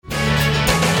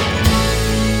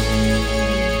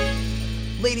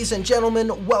Ladies and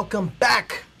gentlemen, welcome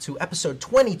back to episode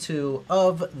 22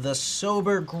 of The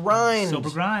Sober Grind. Sober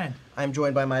Grind. I'm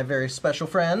joined by my very special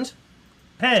friend,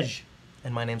 Pej.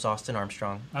 And my name's Austin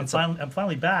Armstrong. I'm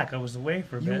finally back. I was away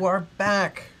for a bit. You are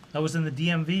back. I was in the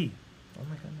DMV. Oh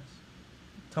my goodness.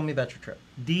 Tell me about your trip.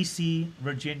 DC,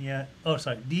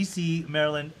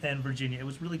 Maryland, and Virginia. It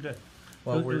was really good.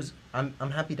 Well, I'm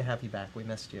happy to have you back. We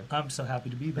missed you. I'm so happy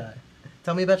to be back.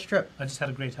 Tell me about your trip. I just had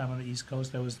a great time on the East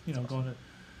Coast. I was, going to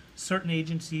certain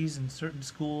agencies and certain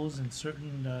schools and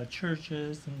certain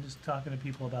churches and just talking to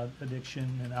people about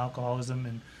addiction and alcoholism.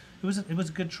 And it was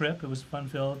a good trip. It was fun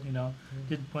filled.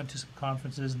 Went to some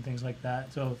conferences and things like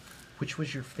that. So, which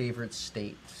was your favorite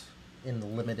state in the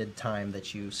limited time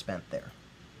that you spent there?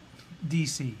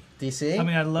 DC. DC? I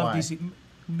mean, I love Why? DC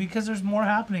because there's more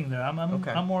happening there.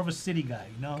 I'm more of a city guy,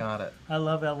 Got it. I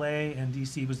love LA, and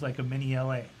DC was like a mini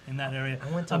LA in that area.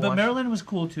 I went to but Maryland was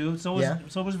cool too. So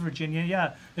was Virginia.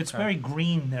 Yeah, it's very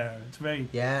green there. It's very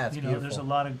it's beautiful. There's a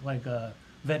lot of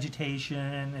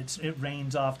vegetation. It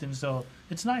rains often, so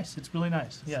it's nice. It's really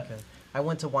nice. Yeah. Okay. I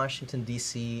went to Washington,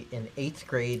 D.C. in 8th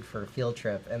grade for a field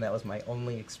trip, and that was my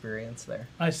only experience there.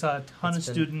 I saw a ton of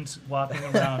students walking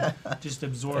around, just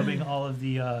absorbing all of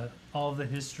the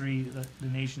history, the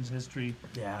nation's history.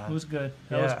 Yeah. It was good.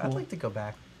 That was cool. I'd like to go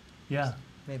back. Yeah.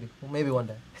 Maybe. Well, maybe one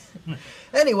day.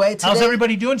 Anyway, today, how's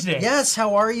everybody doing today? Yes,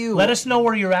 how are you? Let us know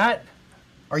where you're at.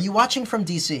 Are you watching from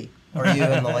D.C.? Or are you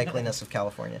in the likeliness of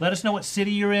California? Let us know what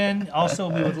city you're in. Also,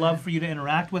 we would love for you to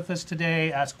interact with us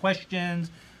today, ask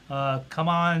questions. Come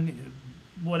on,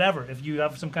 whatever. If you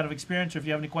have some kind of experience or if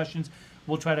you have any questions,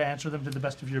 we'll try to answer them to the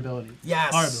best of your ability.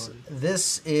 Yes. Our ability.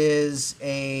 This is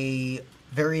a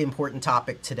very important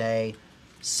topic today,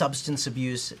 substance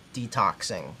abuse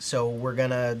detoxing. So we're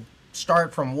going to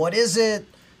start from what is it,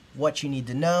 what you need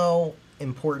to know,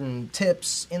 important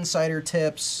tips, insider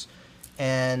tips,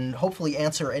 and hopefully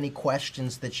answer any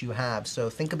questions that you have. So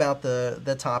think about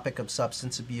the topic of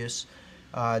substance abuse,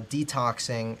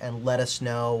 detoxing, and let us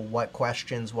know what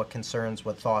questions, what concerns,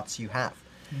 what thoughts you have.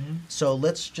 Mm-hmm. So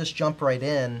let's just jump right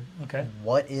in. Okay.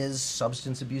 What is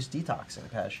substance abuse detoxing,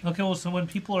 Pej? Okay, well, so when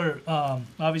people are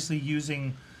obviously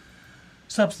using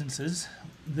substances,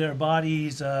 their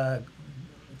bodies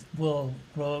will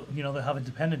grow, they'll have a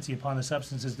dependency upon the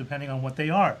substances depending on what they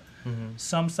are. Mm-hmm.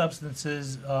 Some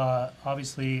substances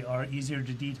obviously are easier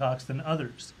to detox than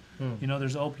others.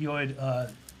 There's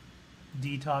opioid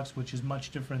detox, which is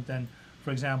much different than,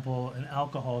 for example, an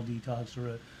alcohol detox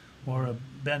or a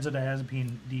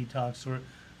benzodiazepine detox,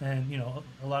 and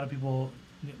a lot of people,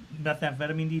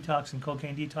 methamphetamine detox and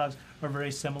cocaine detox are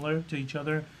very similar to each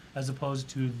other as opposed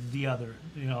to the other,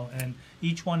 and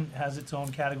each one has its own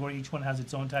category, each one has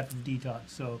its own type of detox.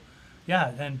 So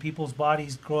yeah, and people's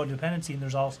bodies grow a dependency, and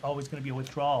there's always going to be a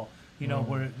withdrawal,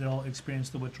 where they'll experience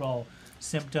the withdrawal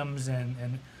symptoms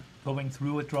and going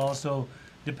through withdrawal. So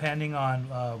depending on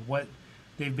what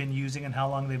they've been using and how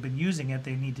long they've been using it,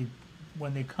 they need to,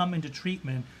 when they come into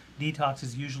treatment, detox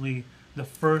is usually the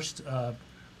first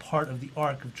part of the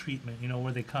arc of treatment,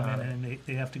 where they come in and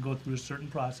they have to go through a certain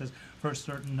process for a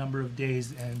certain number of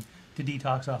days and to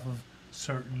detox off of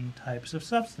certain types of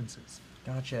substances.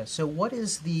 Gotcha. So what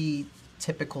is the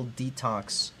typical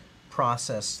detox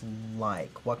process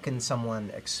like? What can someone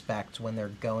expect when they're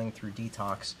going through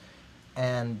detox,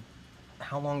 and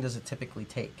how long does it typically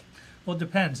take? Well, it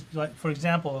depends. Like, for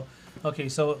example, okay,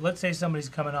 so let's say somebody's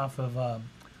coming off of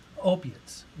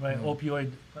opiates, right? Mm-hmm.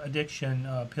 Opioid addiction,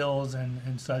 pills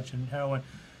and such, and heroin.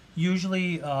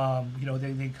 Usually,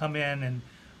 they come in and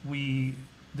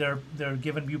they're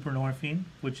given buprenorphine,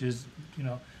 which is,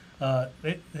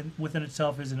 it within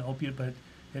itself is an opiate, but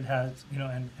it has,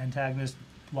 an antagonist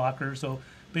blocker. So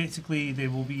basically, they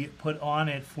will be put on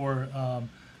it for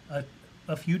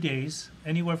a few days,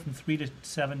 anywhere from 3 to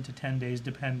 7 to 10 days,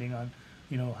 depending on,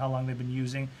 how long they've been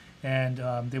using, and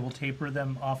they will taper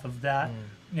them off of that,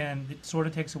 and it sort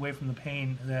of takes away from the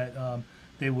pain that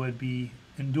they would be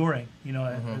enduring,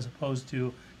 as opposed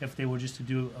to if they were just to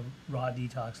do a raw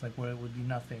detox, like where it would be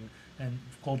nothing and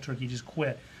cold turkey just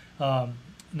quit.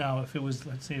 Now, if it was,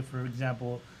 let's say, for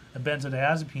example, a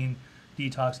benzodiazepine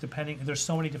detox, there's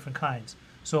so many different kinds.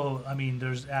 So, I mean,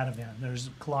 there's Ativan, there's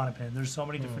Klonopin, there's so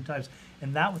many different types.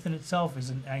 And that within itself is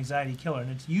an anxiety killer.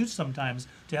 And it's used sometimes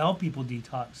to help people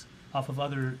detox off of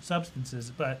other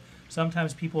substances. But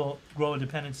sometimes people grow a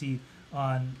dependency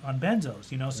on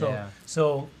benzos,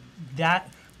 So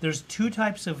that there's two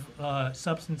types of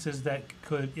substances that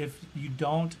could, if you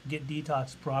don't get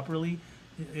detoxed properly,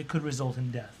 it could result in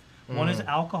death. One is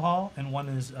alcohol and one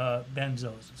is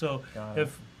benzos. So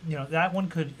if that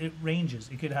one it ranges.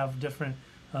 It could have different.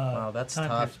 Wow, that's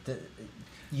tough.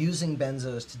 using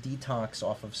benzos to detox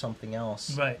off of something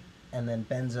else, Right. and then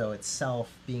benzo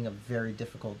itself being a very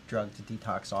difficult drug to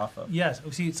detox off of. Yes.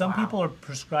 See, some Wow. people are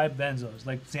prescribed benzos,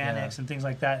 like Xanax Yeah. and things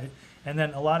like that. And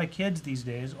then a lot of kids these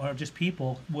days, or just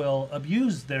people, will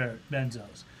abuse their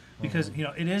benzos because, Mhm. you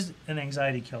know, it is an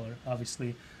anxiety killer,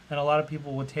 obviously. And a lot of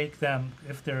people will take them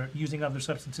if they're using other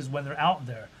substances when they're out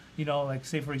there. You know, like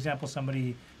say, for example,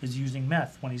 somebody is using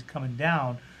meth when he's coming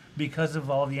down because of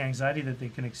all the anxiety that they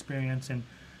can experience and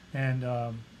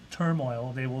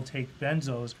turmoil, they will take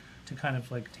benzos to kind of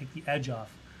like take the edge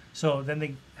off. So then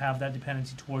they have that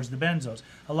dependency towards the benzos.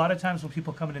 A lot of times when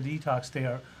people come into detox, they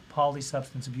are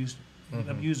polysubstance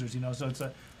abusers, you know, so it's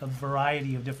a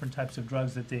variety of different types of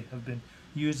drugs that they have been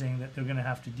using that they're going to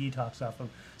have to detox off of.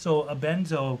 So a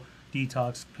benzo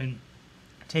detox can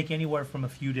take anywhere from a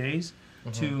few days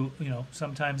to, you know,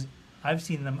 sometimes I've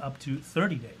seen them up to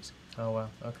 30 days Oh wow.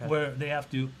 Okay. where they have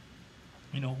to,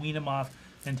 you know, wean them off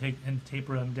and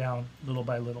taper them down little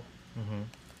by little. Mm-hmm.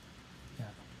 Yeah.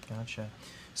 Gotcha.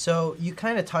 So you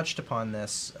kind of touched upon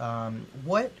this.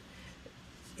 What,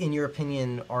 in your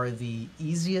opinion, are the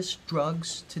easiest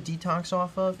drugs to detox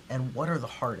off of, and what are the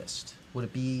hardest? Would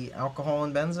it be alcohol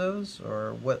and benzos,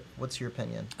 or what? What's your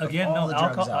opinion? Of Again, all no, the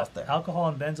drugs out there. alcohol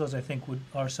and benzos, I think,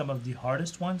 are some of the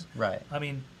hardest ones. Right. I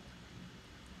mean,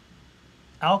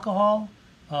 alcohol,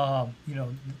 you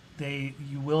know,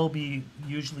 you will be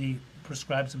usually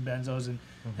prescribed some benzos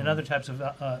and other types of,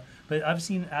 but I've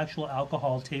seen actual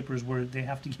alcohol tapers where they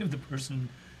have to give the person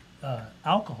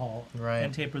alcohol Right.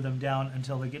 and taper them down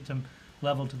until they get them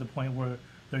level to the point where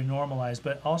they're normalized.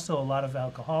 But also a lot of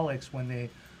alcoholics, when they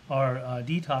are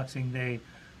detoxing,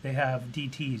 they have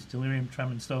DTs, delirium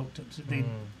tremens. So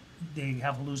they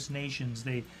have hallucinations.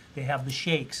 They have the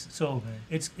shakes. So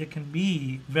it can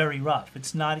be very rough.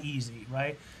 It's not easy,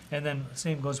 right? And then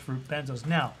same goes for benzos.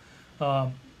 Now,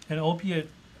 an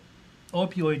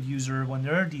opioid user, when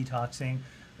they're detoxing,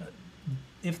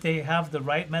 if they have the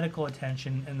right medical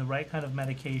attention and the right kind of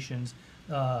medications,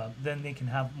 then they can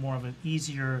have more of an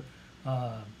easier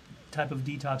type of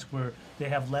detox where they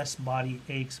have less body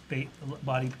aches,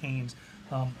 body pains.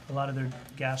 A lot of their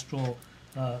gastral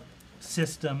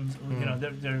systems, you know,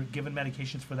 they're given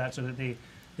medications for that so that they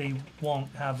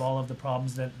won't have all of the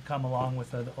problems that come along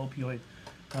with the opioid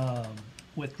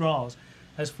withdrawals.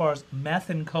 As far as meth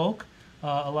and coke,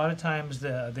 a lot of times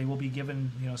they will be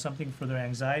given, you know, something for their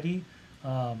anxiety,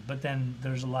 but then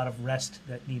there's a lot of rest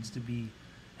that needs to be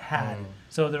had.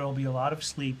 So there will be a lot of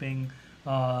sleeping.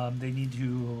 They need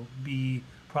to be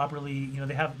properly, you know,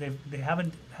 they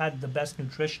haven't had the best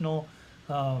nutritional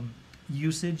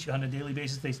usage on a daily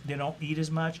basis. They don't eat as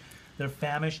much. They're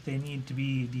famished. They need to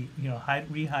be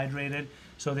rehydrated.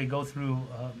 So they go through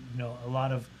you know, a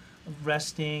lot of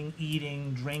resting,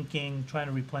 eating, drinking, trying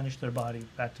to replenish their body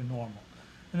back to normal.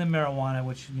 And then marijuana,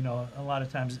 which, you know, a lot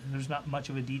of times there's not much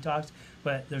of a detox,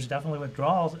 but there's definitely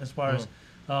withdrawals as far as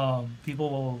people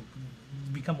will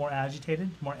become more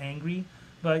agitated, more angry.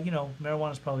 But, you know,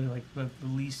 marijuana is probably like the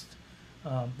least,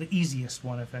 the easiest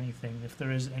one, if anything. If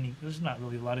there is any, there's not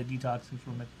really a lot of detoxing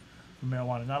from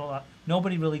marijuana. Not a lot.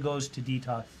 Nobody really goes to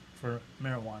detox for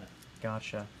marijuana.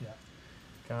 Gotcha. Yeah.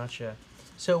 Gotcha.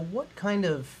 So what kind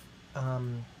of,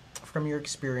 from your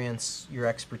experience, your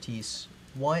expertise,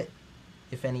 what,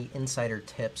 if any, insider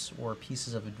tips or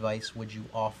pieces of advice would you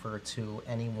offer to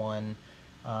anyone,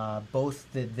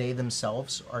 both that they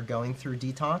themselves are going through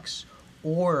detox,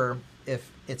 or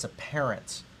if it's a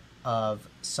parent of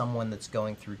someone that's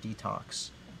going through detox?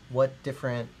 What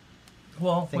different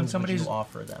Well, when things would somebody's you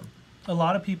offer them? a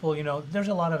lot of people, you know, there's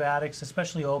a lot of addicts,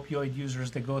 especially opioid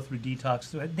users, that go through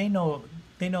detox. They know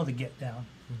the get down.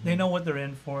 They know what they're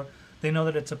in for. They know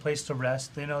that it's a place to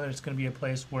rest. They know that it's going to be a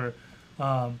place where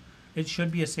it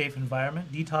should be a safe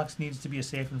environment. Detox needs to be a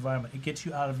safe environment. It gets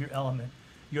you out of your element.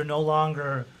 You're no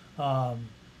longer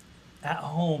at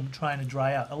home trying to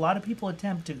dry out. A lot of people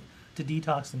attempt to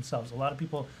detox themselves. A lot of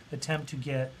people attempt to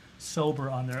get sober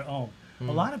on their own.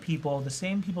 A lot of people, the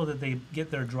same people that they get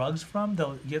their drugs from,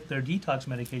 they'll get their detox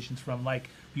medications from,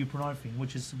 like buprenorphine,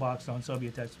 which is Suboxone,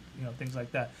 Subutex, you know, things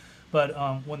like that. But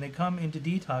when they come into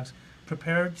detox,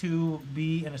 prepare to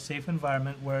be in a safe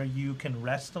environment where you can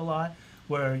rest a lot,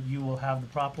 where you will have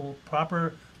the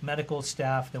proper medical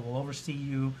staff that will oversee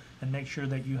you and make sure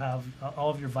that you have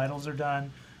all of your vitals are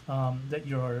done, that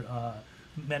your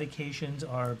medications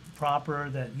are proper,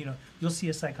 that, you know, you'll see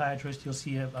a psychiatrist, you'll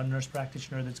see a nurse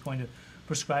practitioner that's going to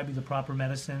prescribe you the proper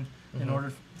medicine in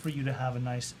order for you to have a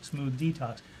nice, smooth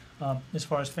detox. As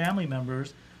far as family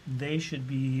members, they should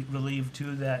be relieved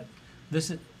too that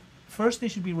first they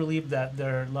should be relieved that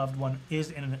their loved one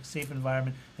is in a safe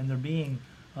environment and they're being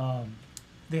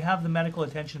they have the medical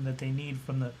attention that they need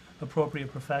from the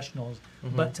appropriate professionals,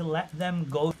 Mm-hmm. but to let them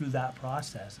go through that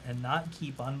process and not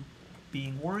keep on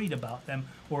being worried about them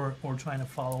or trying to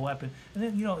follow up. And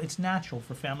then, it's natural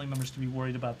for family members to be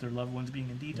worried about their loved ones being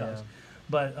in detox. Yeah.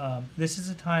 But this is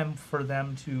a time for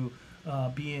them to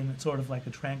be in sort of like a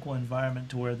tranquil environment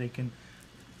to where they can,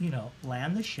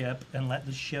 land the ship and let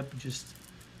the ship just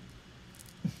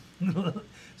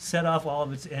set off all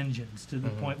of its engines to the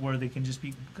point where they can just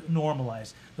be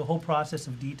normalized. The whole process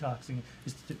of detoxing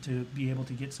is to be able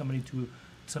to get somebody to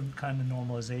some kind of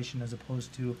normalization as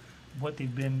opposed to what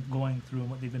they've been going through and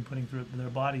what they've been putting through their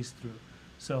bodies through.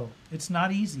 So it's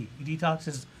not easy. Detox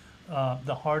is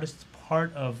the hardest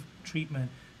part of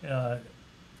treatment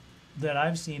that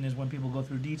I've seen is when people go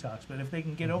through detox. But if they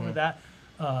can get over that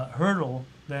hurdle,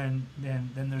 then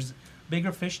there's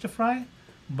bigger fish to fry.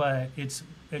 But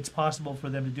it's possible for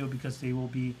them to do it because they will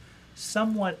be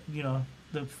somewhat,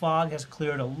 the fog has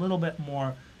cleared a little bit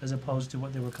more as opposed to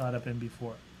what they were caught up in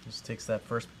before. Just takes that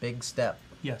first big step.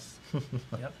 Yes.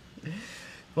 Yep.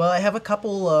 Well, I have a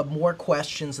couple more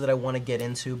questions that I want to get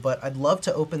into, but I'd love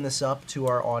to open this up to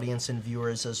our audience and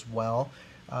viewers as well.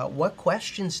 What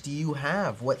questions do you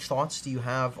have? What thoughts do you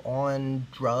have on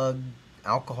drug,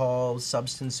 alcohol,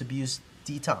 substance abuse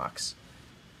detox?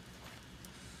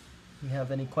 You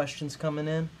have any questions coming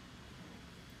in?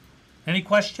 Any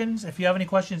questions? If you have any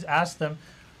questions, ask them.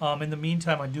 In the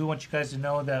meantime, I do want you guys to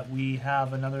know that we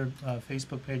have another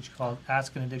Facebook page called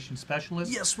Ask an Addiction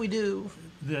Specialist. Yes, we do.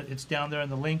 It's down there in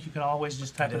the link. You can always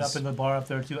just type it up in the bar up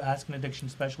there too. Ask an Addiction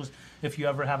Specialist. If you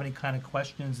ever have any kind of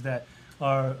questions that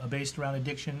are based around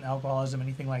addiction, alcoholism,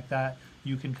 anything like that,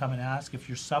 you can come and ask. If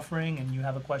you're suffering and you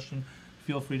have a question,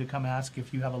 feel free to come ask.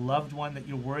 If you have a loved one that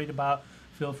you're worried about,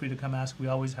 feel free to come ask. We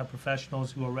always have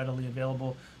professionals who are readily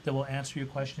available that will answer your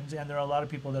questions. And there are a lot of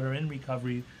people that are in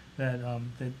recovery that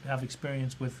have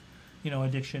experience with,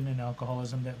 addiction and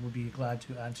alcoholism that will be glad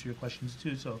to answer your questions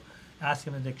too. So ask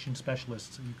an addiction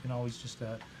specialist. You can always just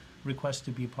request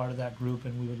to be part of that group,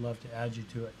 and we would love to add you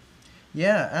to it.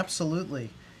 Yeah,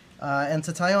 absolutely. And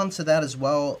to tie on to that as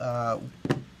well,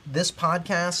 this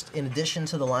podcast, in addition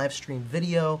to the live stream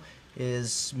video,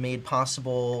 is made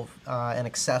possible and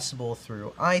accessible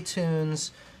through iTunes,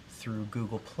 through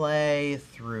Google Play,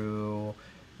 through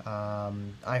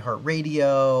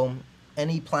iHeartRadio,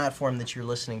 any platform that you're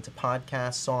listening to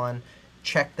podcasts on.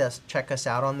 Check us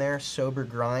out on there, Sober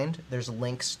Grind. There's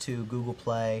links to Google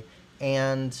Play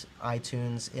and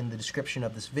iTunes in the description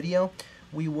of this video.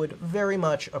 We would very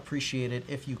much appreciate it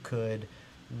if you could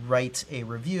write a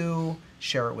review,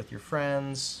 share it with your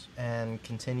friends, and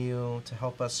continue to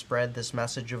help us spread this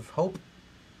message of hope.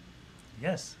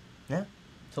 Yes. Yeah.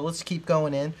 So let's keep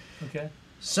going in. Okay.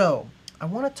 So I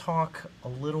want to talk a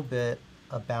little bit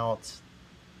about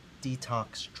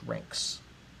detox drinks,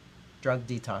 drug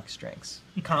detox drinks,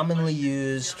 commonly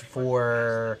used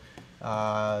for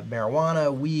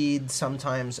marijuana, weed,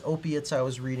 sometimes opiates I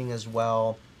was reading as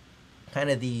well, kind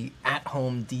of the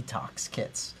at-home detox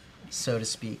kits, so to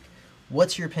speak.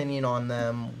 What's your opinion on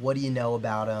them? What do you know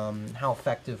about them? How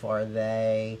effective are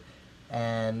they?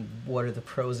 And what are the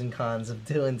pros and cons of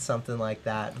doing something like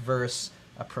that versus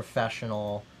a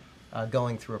professional,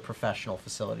 going through a professional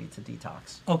facility to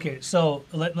detox? Okay, so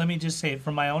let me just say,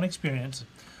 from my own experience,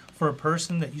 for a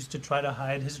person that used to try to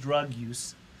hide his drug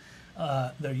use,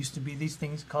 there used to be these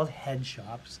things called head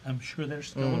shops. I'm sure they're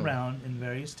still around in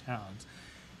various towns.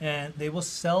 And they will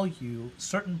sell you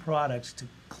certain products to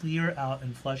clear out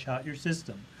and flush out your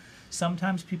system.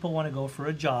 Sometimes people want to go for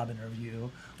a job interview,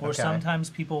 or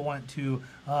sometimes people want to,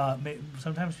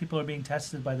 sometimes people are being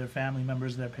tested by their family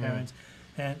members, their parents.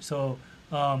 And so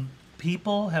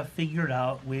people have figured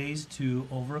out ways to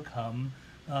overcome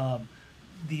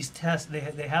these tests.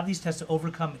 They have these tests to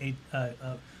overcome a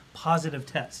positive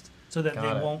test so that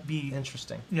they won't be...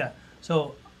 Interesting. Yeah.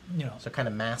 So, So it kind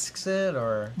of masks it,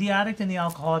 or... The addict and the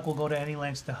alcoholic will go to any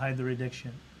lengths to hide their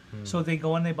addiction. So they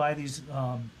go and they buy these...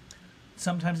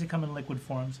 sometimes they come in liquid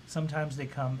forms. Sometimes they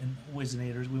come in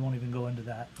Whizzonators. We won't even go into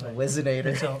that. A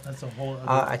Whizzonator. That's a whole other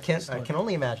I story. can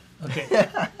only imagine. Okay.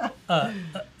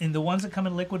 In the ones that come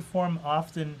in liquid form,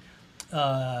 often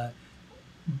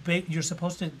you're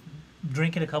supposed to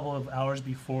drink it a couple of hours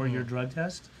before your drug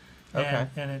test.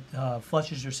 And it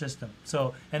flushes your system.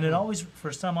 So, and it always,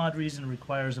 for some odd reason,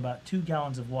 requires about 2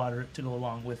 gallons of water to go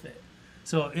along with it.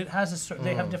 So it has a certain,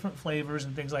 they have different flavors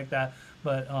and things like that.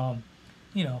 But,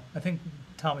 I think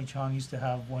Tommy Chong used to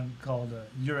have one called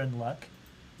Urine Luck.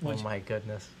 Oh my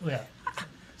goodness. Yeah.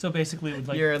 So basically, it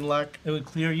would You're in luck. It would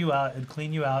clear you out, it'd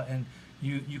clean you out, and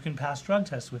you can pass drug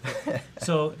tests with it.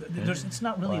 So it's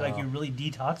not really like Wow. you're really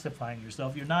detoxifying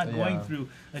yourself. You're not going Yeah. through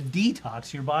a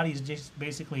detox. Your body is just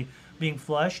basically being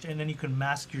flushed, and then you can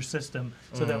mask your system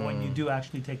so that when you do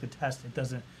actually take the test, it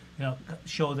doesn't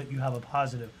show that you have a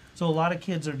positive. So a lot of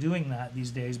kids are doing that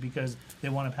these days because they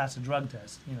want to pass a drug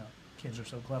test. Kids are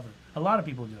so clever. A lot of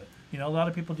people do it. A lot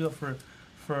of people do it for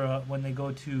when they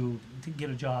go to get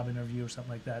a job interview or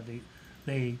something like that.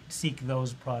 They seek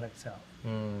those products out.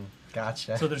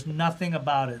 Gotcha. So there's nothing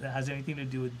about it that has anything to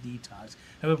do with detox.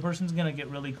 If a person's gonna get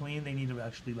really clean, they need to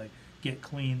actually get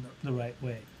clean the right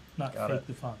way, not Got fake it.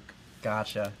 the funk.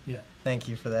 Gotcha. Yeah. Thank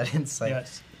you for that insight.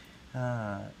 Yes.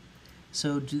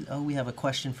 So we have a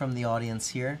question from the audience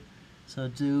here. So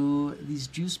do these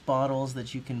juice bottles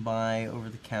that you can buy over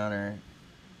the counter,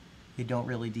 they don't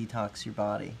really detox your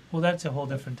body? Well, that's a whole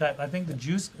different type. I think the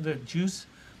juice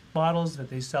bottles that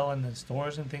they sell in the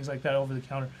stores and things like that over the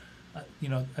counter,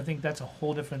 I think that's a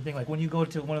whole different thing. Like when you go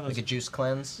to one of those, Like a juice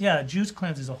cleanse? yeah, juice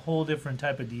cleanse is a whole different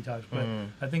type of detox. But Mm.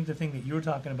 I think the thing that you were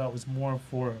talking about was more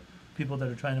for people that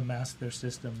are trying to mask their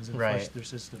systems and flush Right. their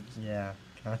systems. Yeah,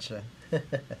 gotcha.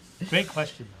 Great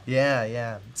question, though.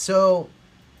 Yeah. So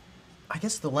I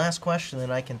guess the last question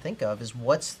that I can think of is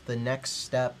what's the next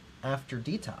step after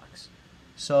detox?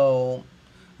 So,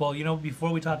 Well,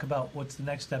 before we talk about what's the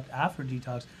next step after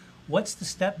detox, what's the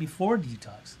step before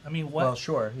detox? I mean, well,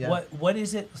 sure, yeah. what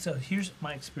is it? So here's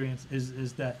my experience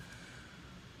is that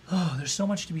there's so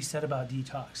much to be said about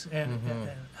detox and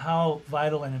how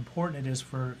vital and important it is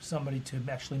for somebody to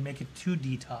actually make it to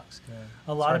detox. Yeah.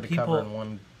 A It's lot hard of to people, cover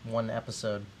in one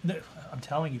episode. I'm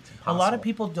telling you, a lot impossible. of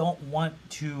people don't want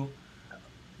to.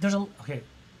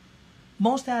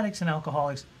 Most addicts and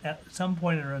alcoholics at some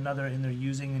point or another in their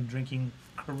using and drinking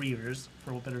careers,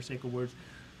 for a better sake of words,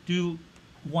 do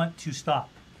want to stop.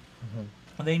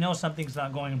 They know something's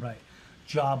not going right.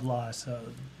 Job loss,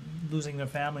 losing their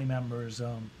family members,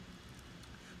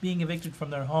 being evicted from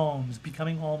their homes,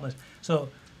 becoming homeless. So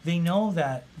they know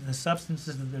that the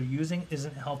substances that they're using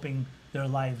isn't helping their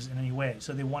lives in any way.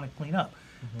 So they want to clean up.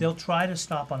 They'll try to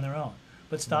stop on their own.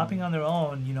 But stopping on their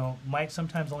own, might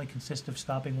sometimes only consist of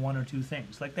stopping one or two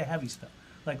things, like the heavy stuff.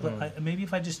 Like maybe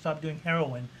if I just stop doing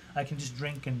heroin, I can just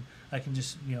drink and I can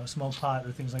just smoke pot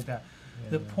or things like that.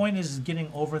 The point is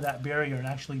getting over that barrier and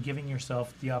actually giving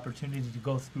yourself the opportunity to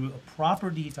go through a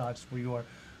proper detox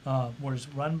where it's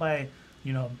run by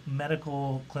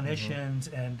medical clinicians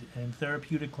and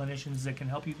therapeutic clinicians that can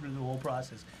help you through the whole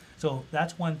process. So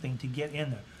that's one thing to get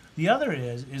in there. The other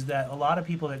is that a lot of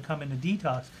people that come into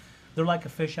detox, they're like a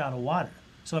fish out of water.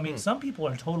 So I mean, some people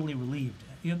are totally relieved.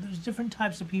 There's different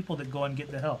types of people that go and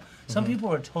get the help. Some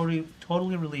people are totally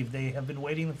relieved. They have been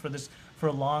waiting for this for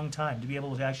a long time to be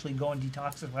able to actually go and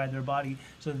detoxify their body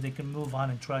so that they can move on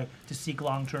and try to seek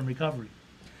long-term recovery.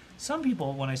 Some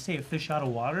people, when I say a fish out of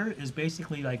water, is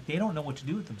basically like they don't know what to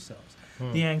do with themselves.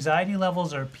 The anxiety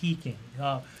levels are peaking.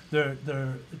 They're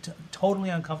totally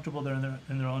uncomfortable. They're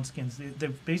in their own skins. They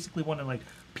basically want to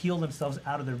peel themselves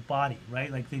out of their body, right?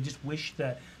 Like they just wish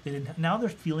that they didn't. Now they're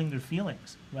feeling their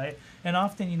feelings, right? And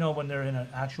often, when they're in an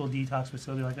actual detox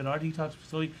facility, like at our detox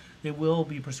facility, they will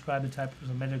be prescribed a type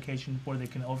of medication where they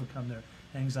can overcome their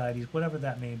anxieties, whatever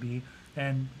that may be,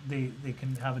 and they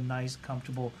can have a nice,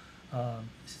 comfortable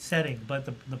setting. But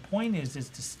the point is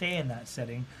to stay in that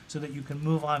setting so that you can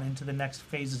move on into the next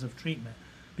phases of treatment.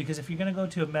 Because if you're going to go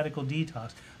to a medical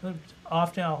detox,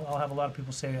 often I'll have a lot of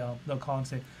people say, they'll call and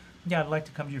say, yeah, I'd like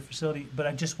to come to your facility, but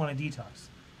I just want to detox.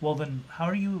 Well, then how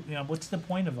are you, what's the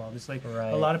point of all this? A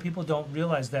Right. lot of people don't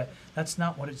realize that that's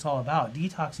not what it's all about.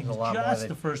 Detoxing There's a is lot more just that-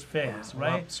 the first phase,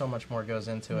 right? So much more goes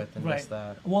into it than Right. just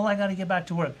that. Well, I got to get back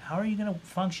to work. How are you going to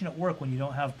function at work when you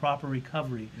don't have proper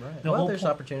recovery? Right. The Well, whole there's po-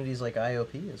 opportunities like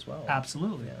IOP as well.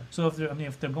 Absolutely. Yeah. So if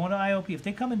they're going to IOP, if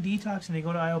they come in detox and they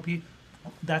go to IOP,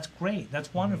 that's great.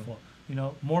 That's wonderful.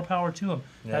 More power to them.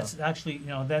 Yeah. That's actually,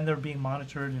 then they're being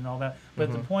monitored and all that.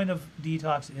 But the point of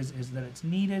detox is that it's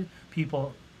needed.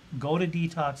 People go to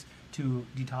detox to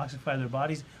detoxify their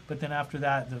bodies, but then after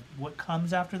that, what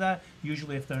comes after that,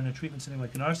 usually if they're in a treatment setting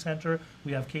like in our center,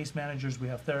 we have case managers, we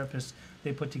have therapists,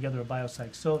 they put together a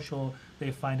biopsych social,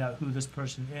 they find out who this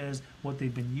person is, what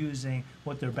they've been using,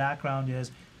 what their background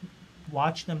is,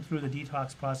 watch them through the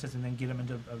detox process, and then get them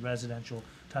into a residential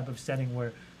type of setting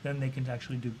where then they can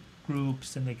actually do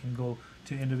groups and they can go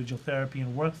to individual therapy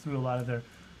and work through a lot of their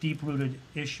deep-rooted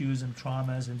issues and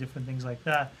traumas and different things like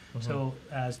that, so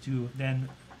as to then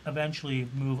eventually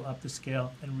move up the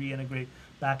scale and reintegrate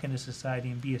back into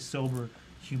society and be a sober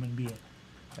human being.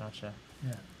 Gotcha.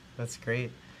 Yeah. That's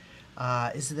great.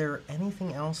 Is there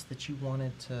anything else that you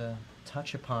wanted to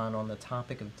touch upon on the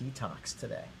topic of detox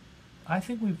today? I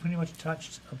think we've pretty much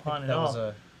touched upon it That all. was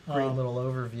a great Um, little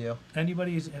overview.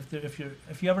 Anybody's if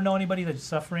you ever know anybody that's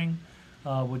suffering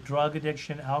with drug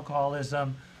addiction,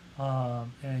 alcoholism,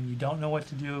 and you don't know what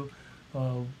to do,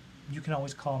 you can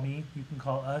always call me. You can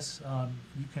call us.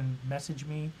 You can message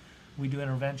me. We do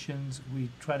interventions. We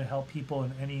try to help people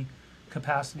in any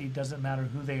capacity. Doesn't matter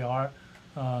who they are.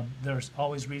 There's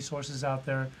always resources out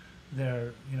there.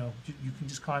 You can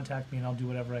just contact me, and I'll do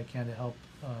whatever I can to help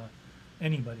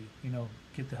anybody.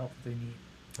 Get the help that they need.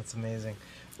 That's amazing.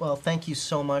 Well, thank you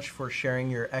so much for sharing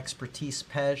your expertise,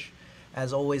 Pej.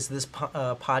 As always, this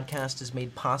podcast is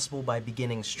made possible by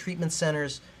Beginnings Treatment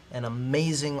Centers, an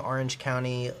amazing Orange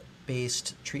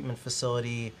County-based treatment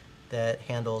facility that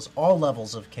handles all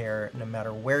levels of care, no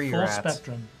matter where you're Full at.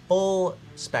 spectrum. Full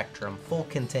spectrum, full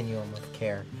continuum of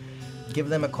care. Give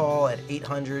them a call at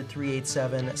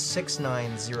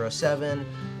 800-387-6907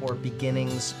 or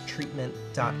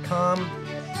beginningstreatment.com.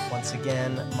 Once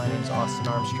again, my name is Austin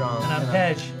Armstrong. And I'm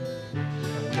Pej.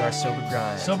 We are Sober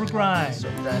Grind. Sober Grind.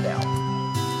 Sober Grind out.